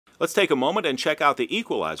Let's take a moment and check out the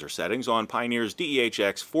equalizer settings on Pioneer's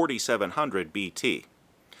DEH-X4700BT.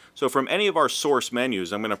 So from any of our source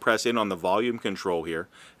menus, I'm going to press in on the volume control here,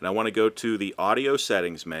 and I want to go to the audio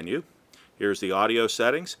settings menu. Here's the audio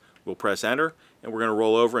settings. We'll press enter, and we're going to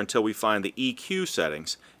roll over until we find the EQ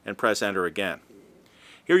settings and press enter again.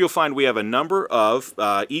 Here you'll find we have a number of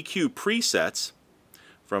EQ presets,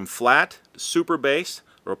 from flat to super bass,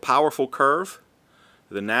 or a powerful curve,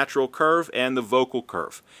 the natural curve, and the vocal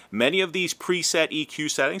curve. Many of these preset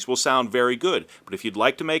EQ settings will sound very good, but if you'd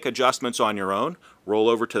like to make adjustments on your own, roll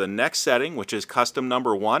over to the next setting, which is custom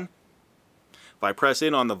number 1. If I press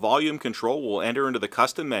in on the volume control, we'll enter into the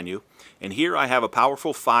custom menu, and here I have a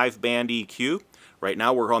powerful 5-band EQ. Right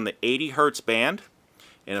now we're on the 80 Hertz band,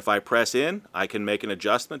 and if I press in, I can make an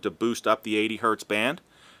adjustment to boost up the 80 Hertz band.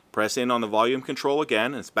 Press in on the volume control again,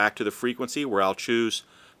 and it's back to the frequency where I'll choose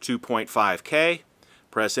 2.5K.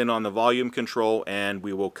 Press in on the volume control and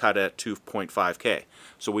we will cut at 2.5K.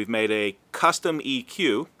 So we've made a custom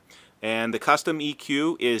EQ, and the custom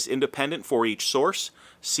EQ is independent for each source: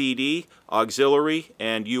 CD, auxiliary,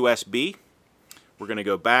 and USB. We're going to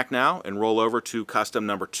go back now and roll over to custom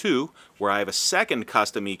number 2, where I have a second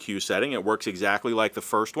custom EQ setting. It works exactly like the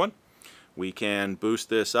first one. We can boost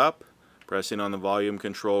this up, press in on the volume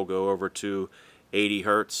control, go over to 80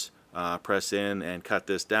 Hertz, press in and cut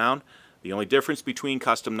this down. The only difference between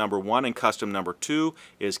custom number 1 and custom number 2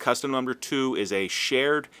 is custom number 2 is a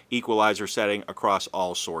shared equalizer setting across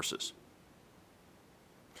all sources.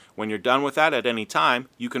 When you're done with that at any time,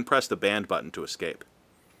 you can press the band button to escape.